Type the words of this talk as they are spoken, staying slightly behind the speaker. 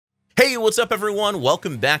Hey, what's up everyone?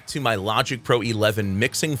 Welcome back to my Logic Pro 11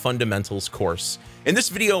 Mixing Fundamentals course. In this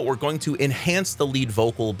video, we're going to enhance the lead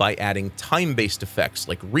vocal by adding time-based effects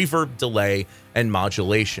like reverb, delay, and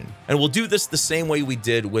modulation. And we'll do this the same way we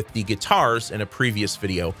did with the guitars in a previous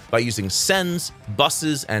video by using sends,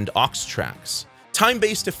 buses, and aux tracks.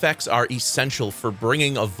 Time-based effects are essential for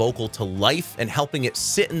bringing a vocal to life and helping it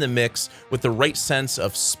sit in the mix with the right sense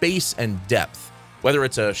of space and depth. Whether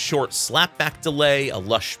it's a short slapback delay, a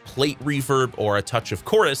lush plate reverb, or a touch of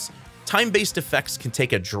chorus, time-based effects can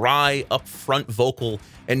take a dry, upfront vocal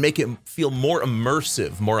and make it feel more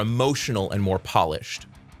immersive, more emotional, and more polished.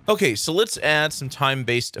 Okay, so let's add some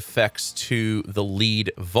time-based effects to the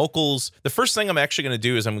lead vocals. The first thing I'm actually going to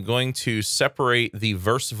do is I'm going to separate the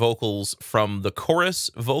verse vocals from the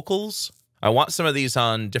chorus vocals. I want some of these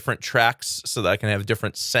on different tracks so that I can have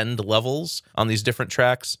different send levels on these different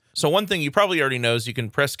tracks. So one thing you probably already know is you can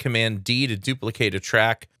press Command D to duplicate a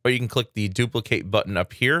track, or you can click the duplicate button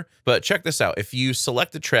up here. But check this out. If you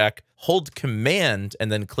select a track, hold Command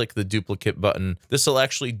and then click the duplicate button, this will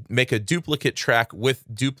actually make a duplicate track with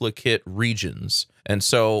duplicate regions. And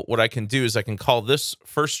so what I can do is I can call this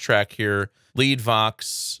first track here lead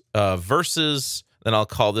vox verses, then I'll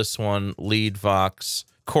call this one lead vox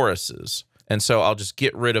choruses. And so I'll just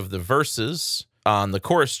get rid of the verses on the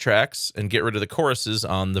chorus tracks and get rid of the choruses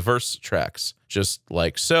on the verse tracks, just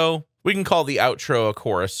like so. We can call the outro a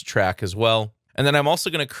chorus track as well. And then I'm also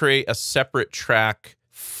going to create a separate track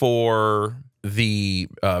for the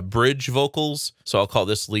bridge vocals. So I'll call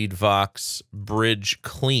this lead vox bridge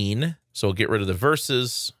clean. So I'll get rid of the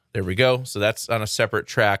verses. There we go. So that's on a separate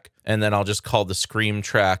track. And then I'll just call the scream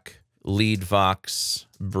track lead vox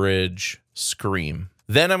bridge scream.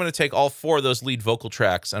 Then I'm going to take all four of those lead vocal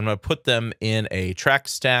tracks. I'm going to put them in a track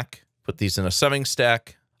stack, put these in a summing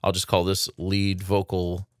stack. I'll just call this lead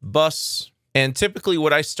vocal bus. And typically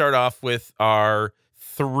what I start off with are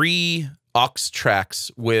 3 aux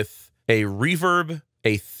tracks with a reverb,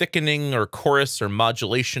 a thickening or chorus or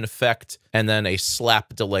modulation effect, and then a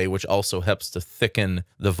slap delay, which also helps to thicken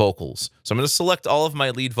the vocals. So I'm going to select all of my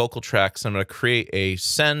lead vocal tracks. I'm going to create a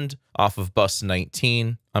send off of bus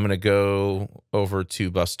 19. I'm going to go over to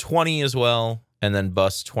bus 20 as well, and then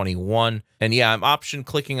bus 21. And yeah, I'm option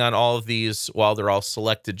clicking on all of these while they're all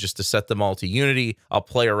selected just to set them all to unity. I'll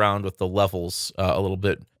play around with the levels a little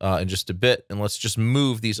bit in just a bit. And let's just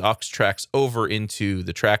move these aux tracks over into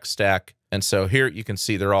the track stack. And so here you can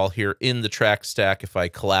see they're all here in the track stack. If I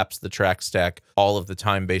collapse the track stack, all of the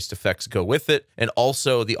time-based effects go with it. And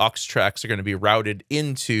also the aux tracks are going to be routed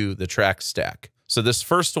into the track stack. So this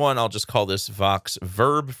first one, I'll just call this vox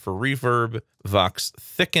verb for reverb, vox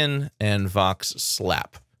thicken, and vox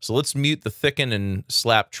slap. So let's mute the thicken and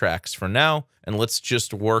slap tracks for now. And let's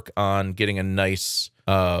just work on getting a nice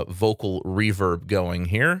vocal reverb going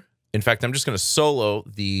here. In fact, I'm just going to solo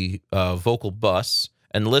the vocal bus.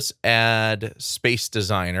 And let's add Space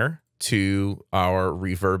Designer to our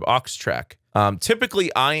reverb aux track.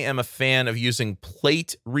 Typically, I am a fan of using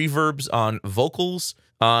plate reverbs on vocals.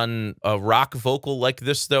 On a rock vocal like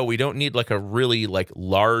this, though, we don't need like a really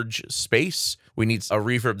large space. We need a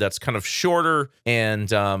reverb that's kind of shorter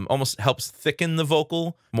and almost helps thicken the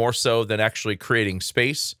vocal more so than actually creating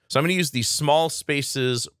space. So I'm going to use these small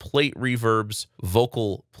spaces, plate reverbs,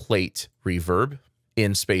 vocal plate reverb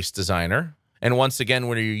in Space Designer. And once again,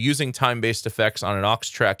 when you're using time-based effects on an aux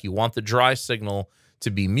track, you want the dry signal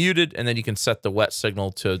to be muted, and then you can set the wet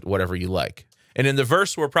signal to whatever you like. And in the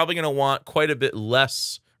verse, we're probably going to want quite a bit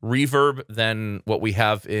less reverb than what we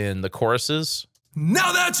have in the choruses.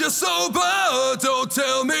 Now that you're sober, don't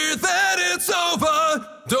tell me that it's over.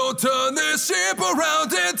 Don't turn this ship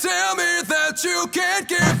around and tell me that you can't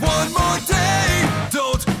give one more day.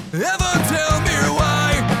 Don't ever tell me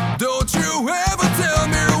why. Don't you ever tell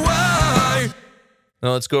me why.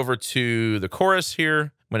 Now let's go over to the chorus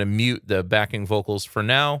here. I'm going to mute the backing vocals for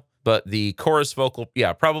now. But the chorus vocal,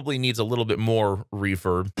 yeah, probably needs a little bit more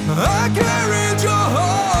reverb. I carried your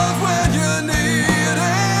heart when you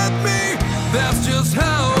needed me. That's just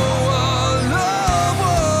how our love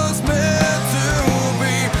was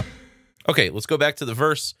meant to be. Okay, let's go back to the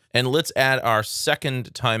verse and let's add our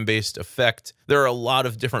second time-based effect. There are a lot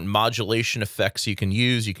of different modulation effects you can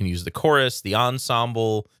use. You can use the chorus, the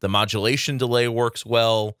ensemble, the modulation delay works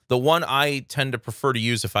well. The one I tend to prefer to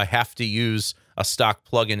use if I have to use a stock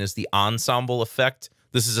plugin is the ensemble effect.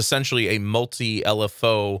 This is essentially a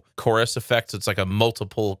multi-LFO chorus effect. So it's like a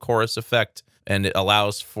multiple chorus effect, and it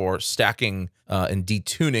allows for stacking and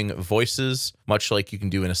detuning voices, much like you can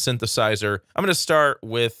do in a synthesizer. I'm going to start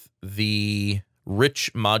with the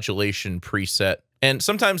rich modulation preset And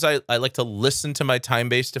sometimes I like to listen to my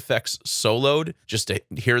time-based effects soloed just to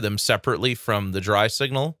hear them separately from the dry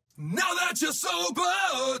signal. Now that you're sober,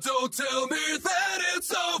 don't tell me that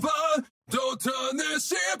it's over. Don't turn this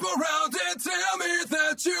ship around and tell me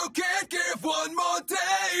that you can't give one more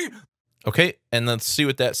day. Okay, and let's see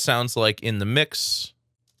what that sounds like in the mix.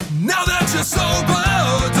 Now that you're sober,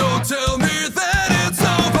 don't tell me that it's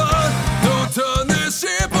over. Don't turn this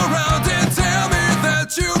ship around and tell me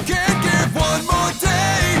that you can't give one more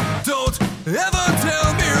day. Don't ever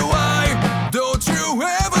tell me why. Don't you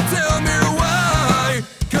ever tell me why.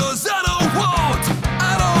 'Cause I don't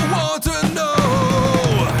want to know.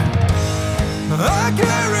 I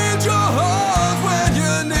carried your heart when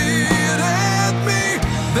you needed me.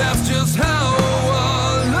 That's just how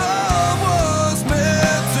our love was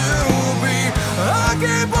meant to be. I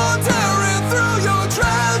keep on tearing through your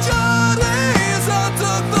tragedies. I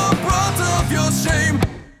took the brunt of your shame.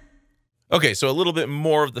 Okay, so a little bit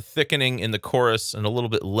more of the thickening in the chorus and a little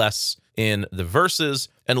bit less in the verses.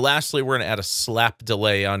 And lastly, we're going to add a slap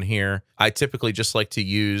delay on here. I typically just like to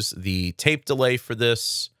use the tape delay for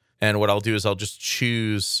this. And what I'll do is I'll just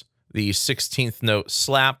choose the 16th note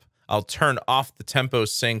slap. I'll turn off the tempo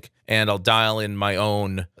sync and I'll dial in my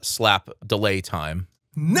own slap delay time.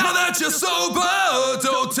 Now that you're sober,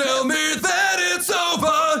 don't tell me that it's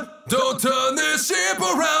over. Don't turn this ship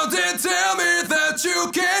around and tell me that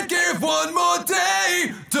you can't give one more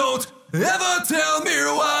day. Don't ever tell me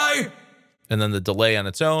why. And then the delay on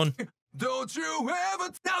its own. Don't you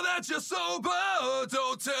ever, now that you're sober,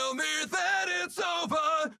 don't tell me that it's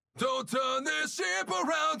over. Don't turn this ship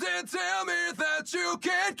around and tell me that you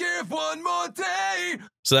can't give one more day.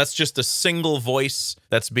 So that's just a single voice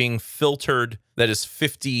that's being filtered that is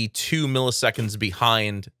 52 milliseconds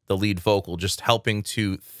behind the lead vocal, just helping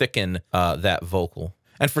to thicken that vocal.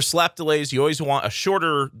 And for slap delays, you always want a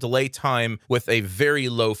shorter delay time with a very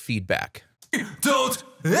low feedback. Don't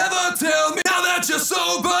ever tell me now that you're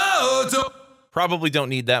sober. Probably don't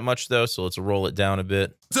need that much though, so let's roll it down a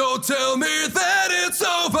bit. Don't tell me that it's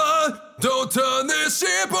over. Don't turn this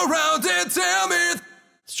ship around and tell me.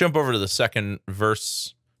 Let's jump over to the second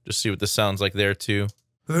verse, just see what this sounds like there too.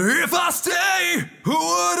 If I stay, who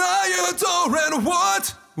would I adore and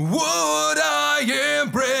what would I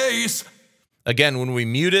embrace? Again, when we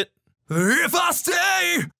mute it. If I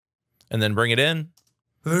stay. And then bring it in.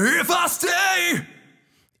 If I stay.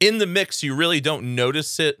 In the mix, you really don't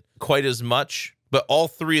notice it quite as much, but all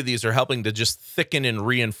three of these are helping to just thicken and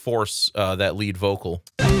reinforce that lead vocal.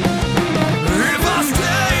 If I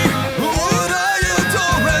stay, who would I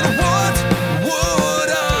adore and what would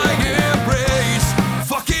I embrace?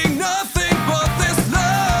 Fucking nothing but this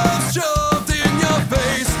love shoved in your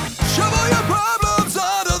face. Shove all your problems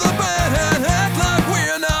under the bed and act like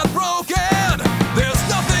we're not broken. There's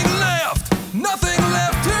nothing left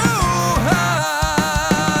to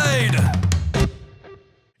hide.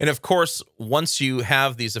 And of course, once you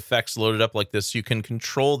have these effects loaded up like this, you can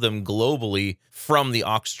control them globally from the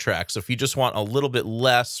aux track. So if you just want a little bit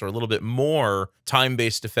less or a little bit more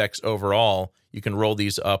time-based effects overall, you can roll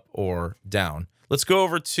these up or down. Let's go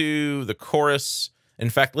over to the chorus. In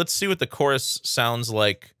fact, let's see what the chorus sounds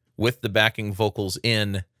like with the backing vocals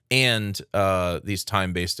in and these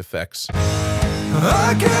time-based effects.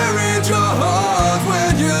 I carried your heart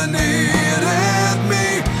when you needed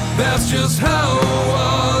me. That's just how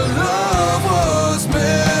our love was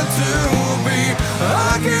meant to be.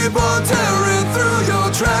 I keep on tearing through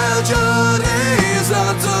your tragedies.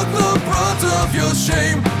 I took the brunt of your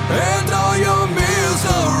shame and all your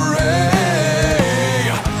misery.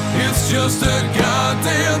 It's just a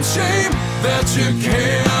goddamn shame that you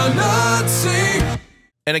cannot see.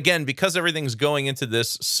 And again, because everything's going into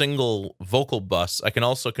this single vocal bus, I can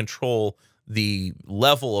also control the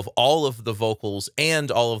level of all of the vocals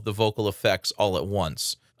and all of the vocal effects all at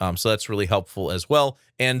once. So that's really helpful as well.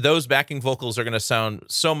 And those backing vocals are going to sound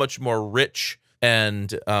so much more rich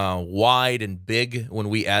and wide and big when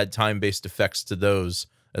we add time-based effects to those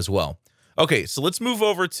as well. Okay, so let's move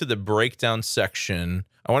over to the breakdown section.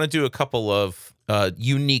 I want to do a couple of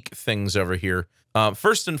unique things over here.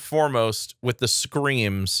 First and foremost, with the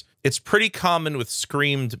screams, it's pretty common with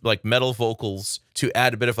screamed like metal vocals to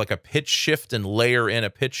add a bit of like a pitch shift and layer in a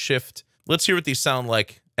pitch shift. Let's hear what these sound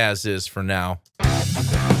like as is for now.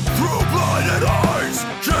 Through blinded eyes,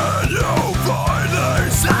 can you finally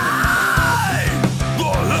see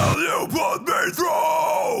the hell you put me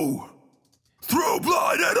through? Through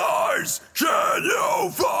blinded eyes, can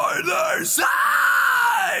you finally see?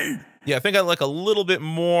 Yeah, I think I like a little bit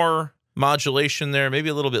more modulation there, maybe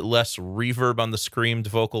a little bit less reverb on the screamed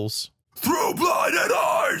vocals. Through blinded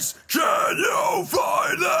eyes, can you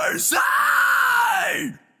finally see?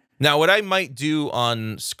 Now, what I might do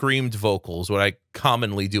on screamed vocals, what I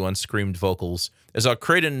commonly do on screamed vocals, is I'll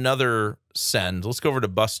create another send. Let's go over to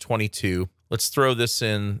bus 22. Let's throw this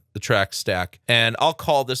in the track stack. And I'll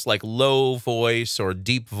call this like low voice or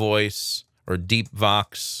deep vox.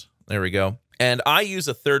 There we go. And I use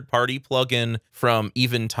a third-party plugin from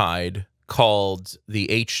Eventide called the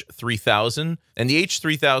H3000. And the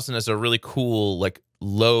H3000 is a really cool, like,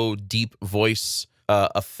 low, deep voice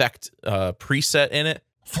effect preset in it.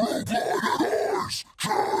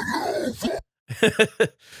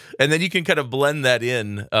 And then you can kind of blend that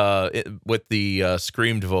in with the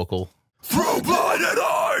screamed vocal. Through blinded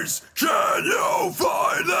eyes, can you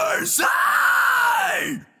finally see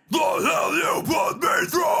the hell you put me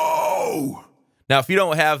through? Now, if you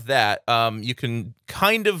don't have that, you can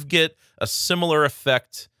kind of get a similar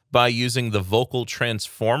effect by using the vocal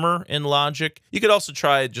transformer in Logic. You could also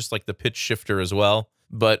try just like the pitch shifter as well.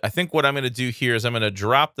 But I think what I'm going to do here is I'm going to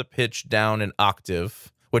drop the pitch down an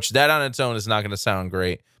octave, which that on its own is not going to sound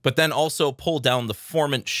great. But then also pull down the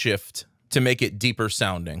formant shift to make it deeper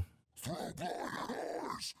sounding.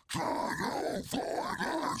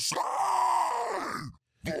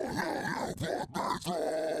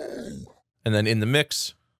 And then in the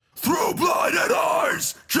mix. Through blinded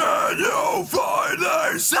eyes, can you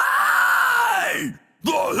finally see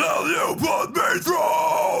the hell you put me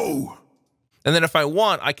through? And then if I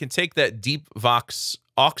want, I can take that deep vox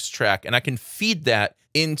aux track and I can feed that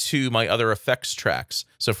into my other effects tracks.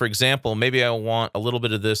 So for example, maybe I want a little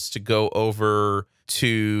bit of this to go over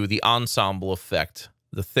to the ensemble effect,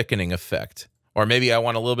 the thickening effect. Or maybe I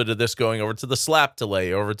want a little bit of this going over to the slap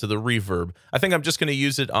delay, over to the reverb. I think I'm just going to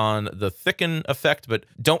use it on the thicken effect, but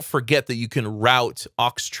don't forget that you can route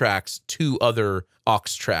aux tracks to other aux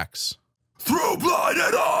tracks. Through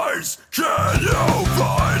blinded eyes, can you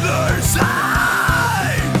finally see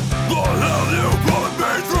the hell you put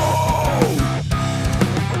me through?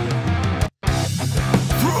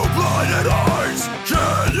 Through blinded eyes,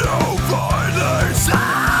 can you finally see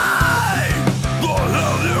the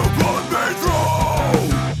hell you put me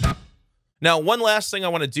through? Now, one last thing I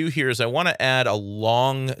want to do here is I want to add a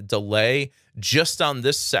long delay just on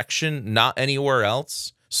this section, not anywhere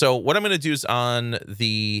else. So what I'm going to do is on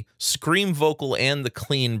the scream vocal and the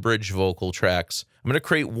clean bridge vocal tracks, I'm going to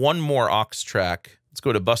create one more aux track. Let's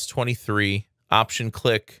go to bus 23, option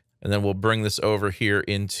click, and then we'll bring this over here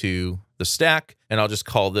into the stack, and I'll just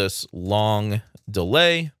call this long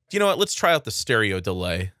delay. You know what? Let's try out the stereo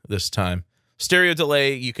delay this time. Stereo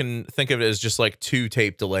delay, you can think of it as just like two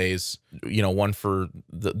tape delays, you know, one for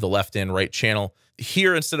the left and right channel.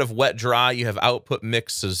 Here, instead of wet dry, you have output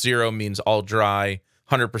mix, so 0 means all dry,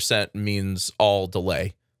 100% means all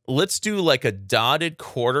delay. Let's do like a dotted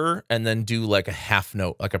quarter and then do like a half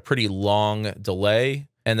note, like a pretty long delay.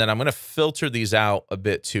 And then I'm going to filter these out a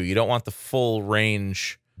bit too. You don't want the full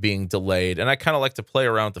range being delayed. And I kind of like to play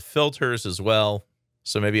around with the filters as well.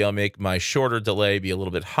 So maybe I'll make my shorter delay be a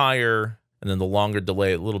little bit higher and then the longer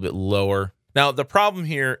delay a little bit lower. Now, the problem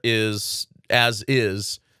here is, as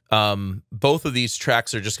is, both of these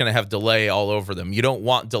tracks are just going to have delay all over them. You don't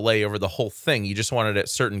want delay over the whole thing. You just want it at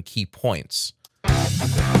certain key points. Through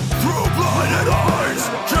blinded eyes,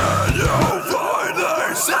 can you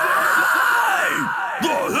finally see the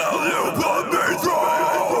hell you put me through?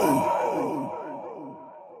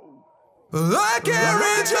 I can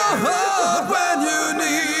reach your heart when you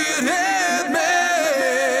need me.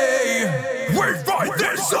 We fight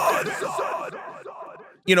this sun.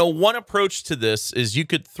 You know, one approach to this is you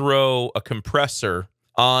could throw a compressor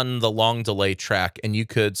on the long delay track and you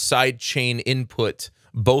could sidechain input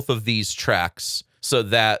both of these tracks so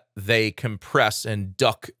that they compress and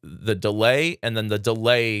duck the delay, and then the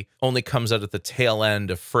delay only comes out at the tail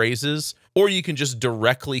end of phrases. Or you can just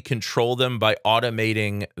directly control them by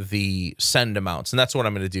automating the send amounts. And that's what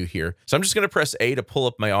I'm going to do here. So I'm just going to press A to pull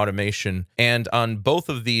up my automation. And on both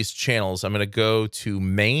of these channels, I'm going to go to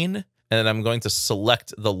main, and then I'm going to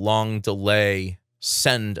select the long delay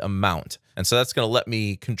send amount. And so that's going to let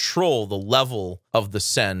me control the level of the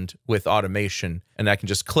send with automation. And I can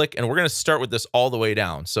just click, and we're going to start with this all the way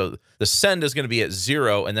down. So the send is going to be at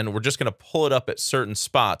 0, and then we're just going to pull it up at certain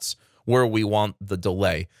spots where we want the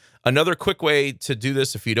delay. Another quick way to do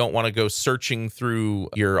this, if you don't want to go searching through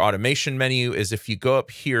your automation menu, is if you go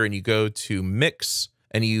up here and you go to mix,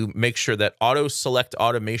 and you make sure that auto select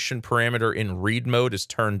automation parameter in read mode is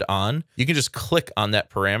turned on. You can just click on that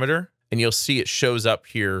parameter, and you'll see it shows up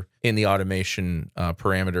here in the automation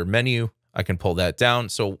parameter menu. I can pull that down.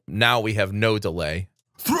 So now we have no delay.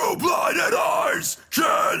 Through blinded eyes,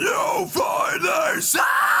 can you finally see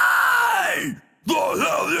the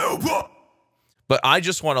hell you put? But I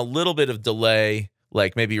just want a little bit of delay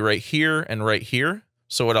like maybe right here and right here.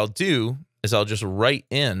 So what I'll do is I'll just write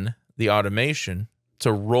in the automation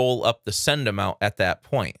to roll up the send amount at that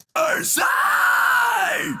point. I say,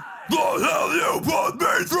 the hell you put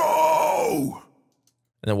me through?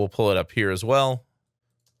 And then we'll pull it up here as well.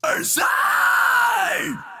 I say,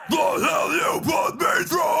 the hell you put me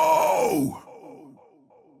through?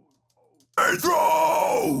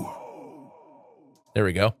 There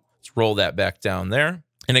we go. Let's roll that back down there.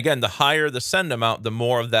 And again, the higher the send amount, the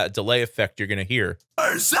more of that delay effect you're going to hear.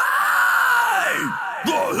 I say,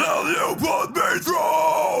 the hell you put me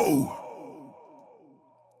through?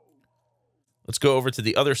 Let's go over to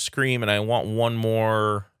the other scream, and I want one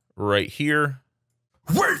more right here.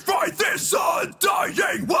 We fight this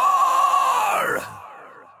undying war!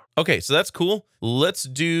 Okay, so that's cool. Let's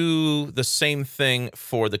do the same thing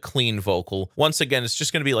for the clean vocal. Once again, it's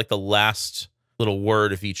just going to be like the last little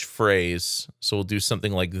word of each phrase. So we'll do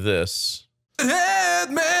something like this. Hit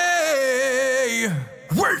me!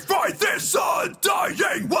 We fight this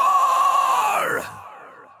undying war!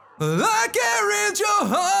 I carried your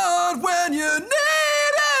heart when you needed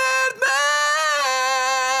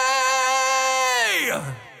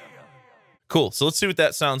me! Cool, so let's see what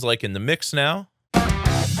that sounds like in the mix now.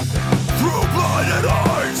 Through blinded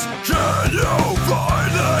eyes, can you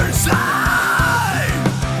finally see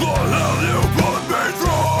the hell you put me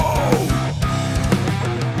through?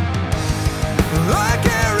 I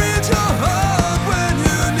carried your heart when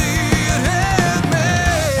you needed me.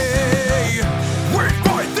 We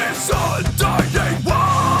fight this undying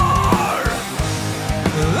war.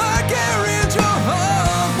 I carried your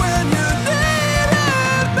heart when you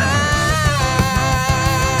needed me.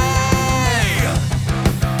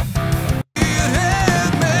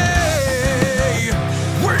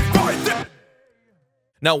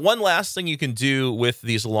 Now, one last thing you can do with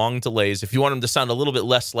these long delays, if you want them to sound a little bit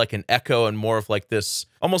less like an echo and more of like this,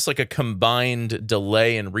 almost like a combined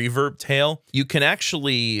delay and reverb tail, you can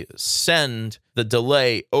actually send the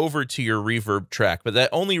delay over to your reverb track, but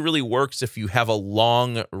that only really works if you have a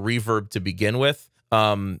long reverb to begin with.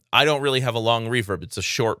 I don't really have a long reverb. It's a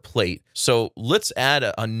short plate. So let's add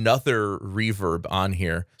another reverb on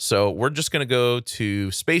here. So we're just going to go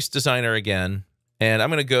to Space Designer again. And I'm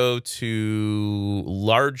going to go to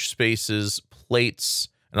large spaces, plates,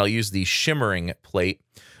 and I'll use the shimmering plate.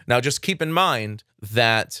 Now, just keep in mind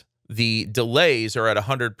that the delays are at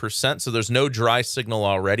 100%, so there's no dry signal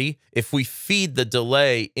already. If we feed the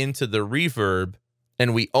delay into the reverb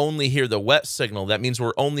and we only hear the wet signal, that means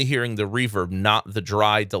we're only hearing the reverb, not the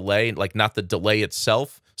dry delay, like not the delay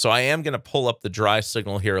itself. So I am going to pull up the dry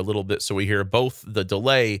signal here a little bit so we hear both the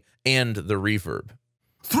delay and the reverb.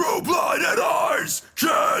 Through blinded eyes,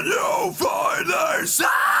 can you finally see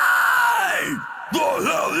the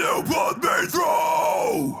hell you put me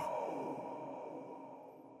through?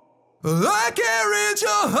 I carried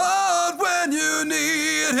your heart when you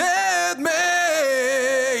needed me.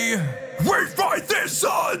 We fight this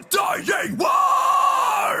undying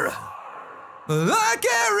war. I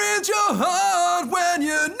carried your heart when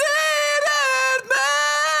you needed me.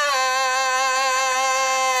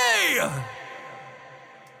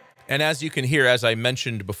 And as you can hear, as I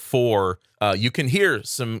mentioned before, you can hear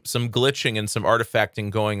some glitching and some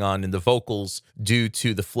artifacting going on in the vocals due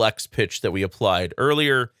to the flex pitch that we applied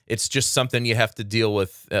earlier. It's just something you have to deal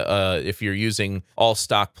with if you're using all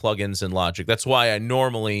stock plugins in Logic. That's why I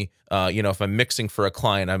normally, if I'm mixing for a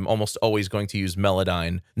client, I'm almost always going to use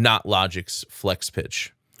Melodyne, not Logic's flex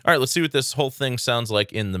pitch. All right, let's see what this whole thing sounds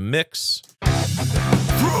like in the mix.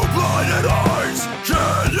 Through blinded eyes,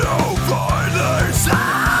 can you finally see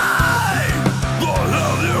the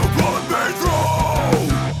hell you put me through?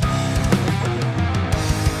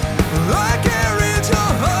 I carried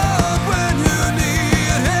your heart when you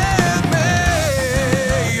needed me.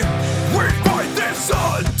 We fight this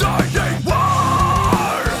undying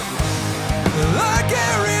war. I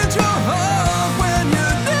carried your heart when you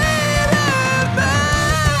needed me.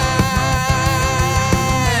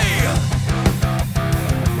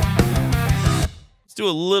 Let's do a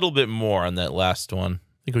little bit more on that last one.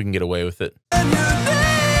 I think we can get away with it.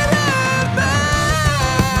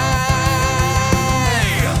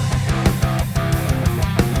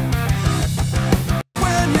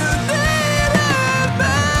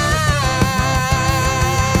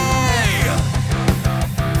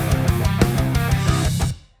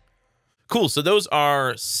 Cool, so those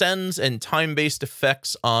are sends and time-based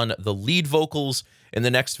effects on the lead vocals. In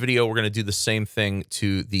the next video, we're going to do the same thing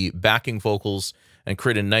to the backing vocals and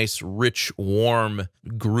create a nice, rich, warm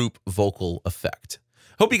group vocal effect.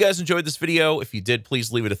 Hope you guys enjoyed this video. If you did,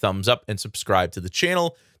 please leave it a thumbs up and subscribe to the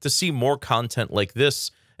channel to see more content like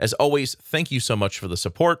this. As always, thank you so much for the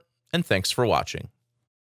support, and thanks for watching.